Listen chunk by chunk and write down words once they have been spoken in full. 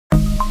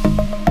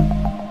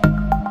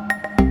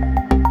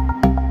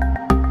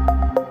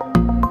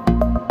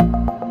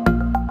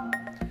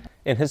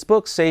In his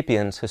book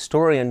 *Sapiens*,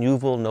 historian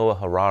Yuval Noah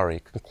Harari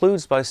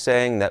concludes by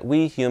saying that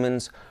we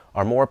humans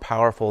are more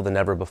powerful than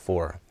ever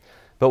before,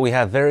 but we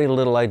have very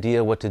little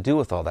idea what to do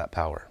with all that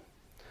power.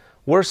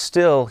 Worse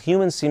still,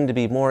 humans seem to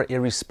be more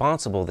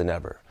irresponsible than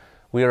ever.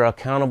 We are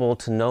accountable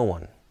to no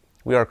one.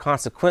 We are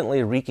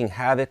consequently wreaking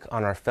havoc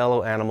on our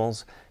fellow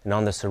animals and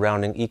on the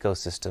surrounding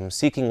ecosystem,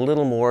 seeking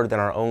little more than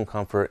our own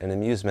comfort and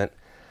amusement,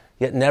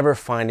 yet never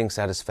finding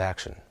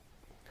satisfaction.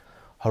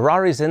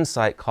 Harari's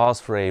insight calls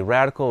for a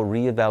radical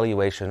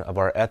reevaluation of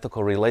our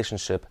ethical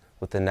relationship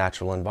with the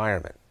natural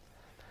environment.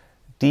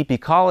 Deep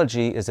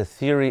ecology is a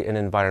theory in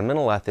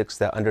environmental ethics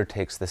that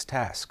undertakes this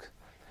task.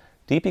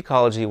 Deep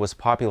ecology was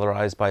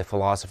popularized by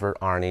philosopher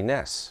Arne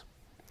Naess.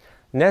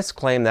 Naess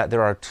claimed that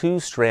there are two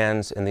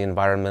strands in the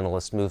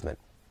environmentalist movement.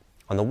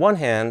 On the one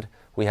hand,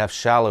 we have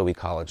shallow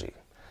ecology.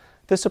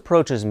 This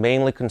approach is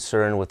mainly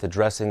concerned with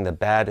addressing the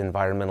bad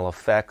environmental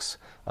effects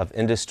of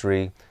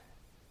industry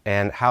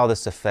and how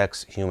this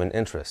affects human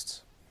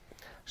interests.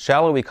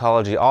 Shallow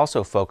ecology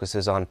also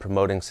focuses on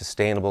promoting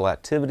sustainable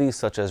activities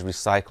such as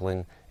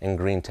recycling and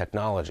green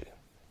technology.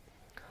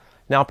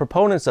 Now,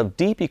 proponents of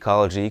deep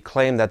ecology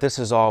claim that this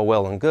is all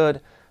well and good,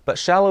 but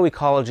shallow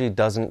ecology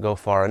doesn't go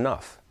far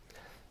enough.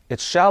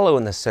 It's shallow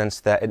in the sense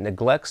that it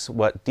neglects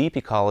what deep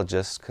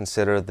ecologists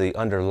consider the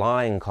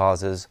underlying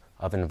causes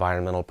of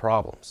environmental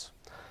problems.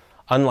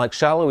 Unlike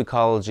shallow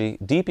ecology,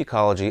 deep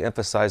ecology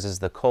emphasizes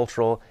the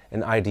cultural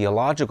and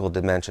ideological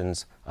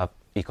dimensions of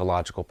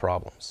ecological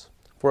problems.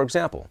 For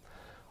example,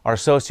 our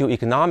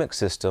socioeconomic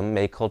system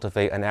may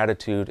cultivate an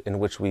attitude in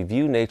which we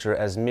view nature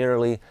as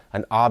merely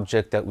an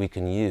object that we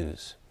can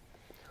use.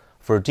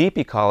 For deep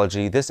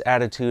ecology, this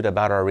attitude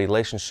about our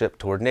relationship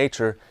toward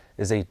nature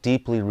is a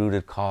deeply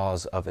rooted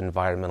cause of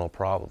environmental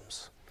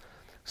problems.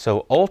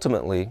 So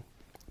ultimately,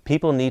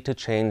 people need to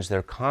change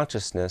their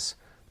consciousness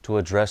to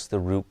address the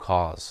root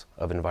cause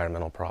of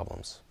environmental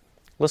problems.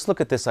 Let's look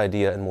at this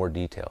idea in more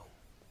detail.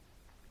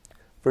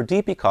 For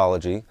deep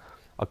ecology,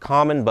 a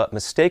common but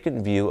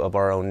mistaken view of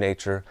our own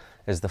nature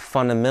is the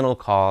fundamental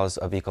cause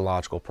of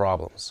ecological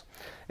problems.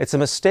 It's a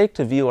mistake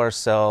to view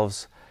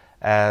ourselves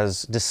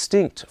as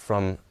distinct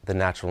from the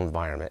natural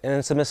environment, and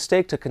it's a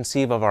mistake to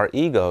conceive of our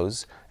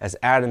egos as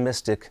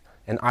atomistic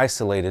and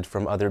isolated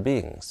from other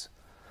beings.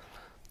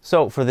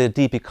 So for the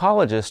deep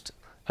ecologist,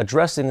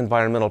 addressing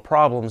environmental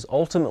problems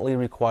ultimately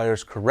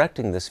requires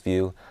correcting this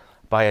view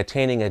by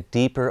attaining a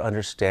deeper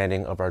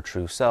understanding of our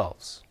true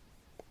selves.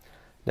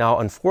 Now,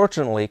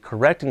 unfortunately,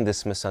 correcting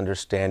this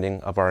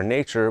misunderstanding of our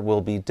nature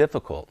will be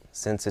difficult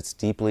since it's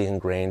deeply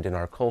ingrained in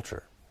our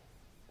culture.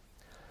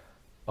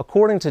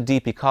 According to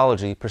deep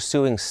ecology,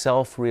 pursuing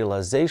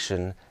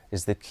self-realization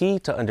is the key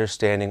to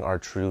understanding our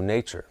true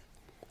nature.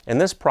 In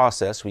this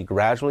process, we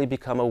gradually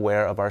become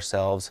aware of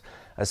ourselves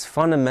as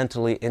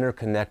fundamentally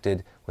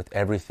interconnected with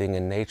everything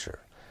in nature.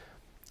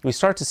 We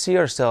start to see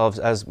ourselves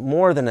as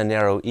more than a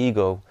narrow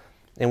ego,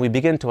 and we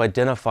begin to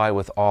identify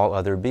with all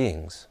other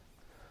beings.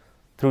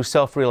 Through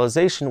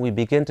self-realization, we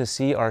begin to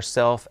see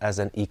ourselves as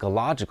an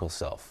ecological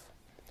self.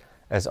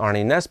 As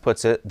Arne Naess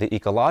puts it, the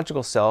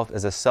ecological self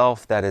is a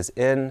self that is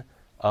in,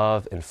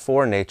 of, and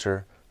for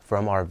nature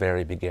from our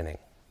very beginning.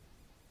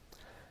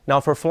 Now,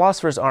 for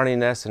philosophers Arne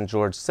Naess and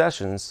George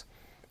Sessions,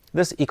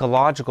 this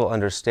ecological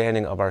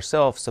understanding of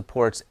ourselves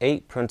supports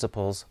 8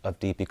 principles of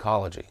deep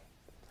ecology.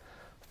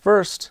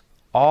 First,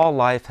 all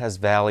life has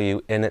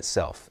value in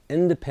itself,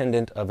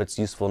 independent of its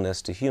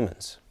usefulness to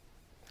humans.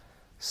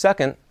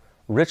 Second,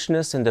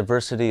 richness and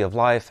diversity of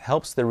life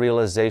helps the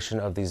realization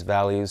of these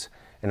values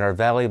and are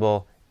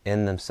valuable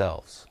in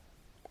themselves.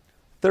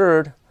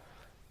 Third,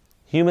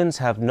 humans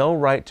have no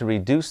right to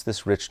reduce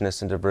this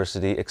richness and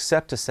diversity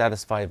except to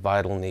satisfy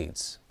vital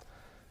needs.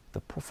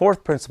 The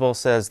fourth principle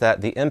says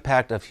that the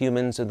impact of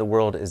humans in the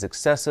world is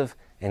excessive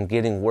and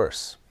getting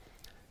worse.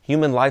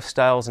 Human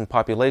lifestyles and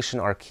population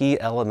are key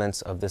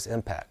elements of this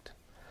impact.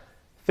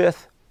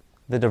 Fifth,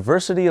 the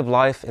diversity of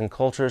life and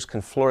cultures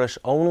can flourish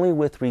only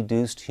with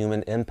reduced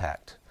human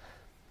impact.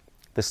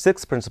 The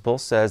sixth principle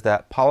says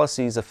that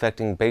policies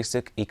affecting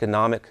basic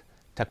economic,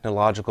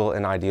 technological,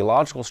 and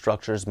ideological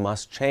structures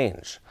must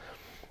change,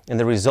 and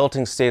the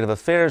resulting state of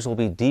affairs will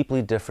be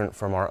deeply different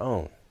from our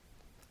own.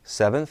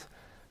 Seventh,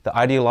 the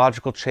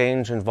ideological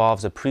change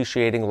involves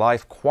appreciating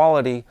life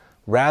quality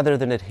rather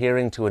than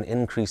adhering to an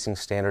increasing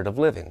standard of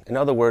living. In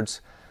other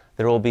words,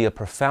 there will be a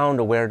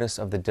profound awareness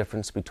of the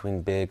difference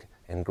between big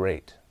and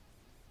great.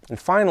 And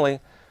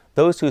finally,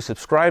 those who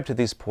subscribe to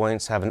these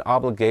points have an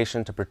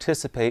obligation to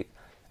participate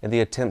in the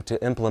attempt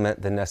to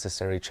implement the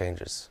necessary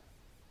changes.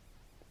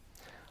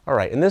 All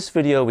right, in this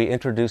video, we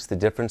introduced the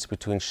difference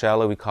between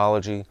shallow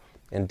ecology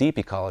and deep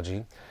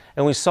ecology,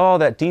 and we saw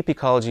that deep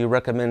ecology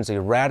recommends a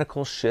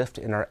radical shift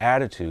in our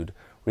attitude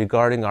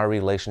regarding our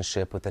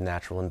relationship with the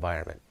natural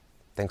environment.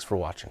 Thanks for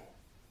watching.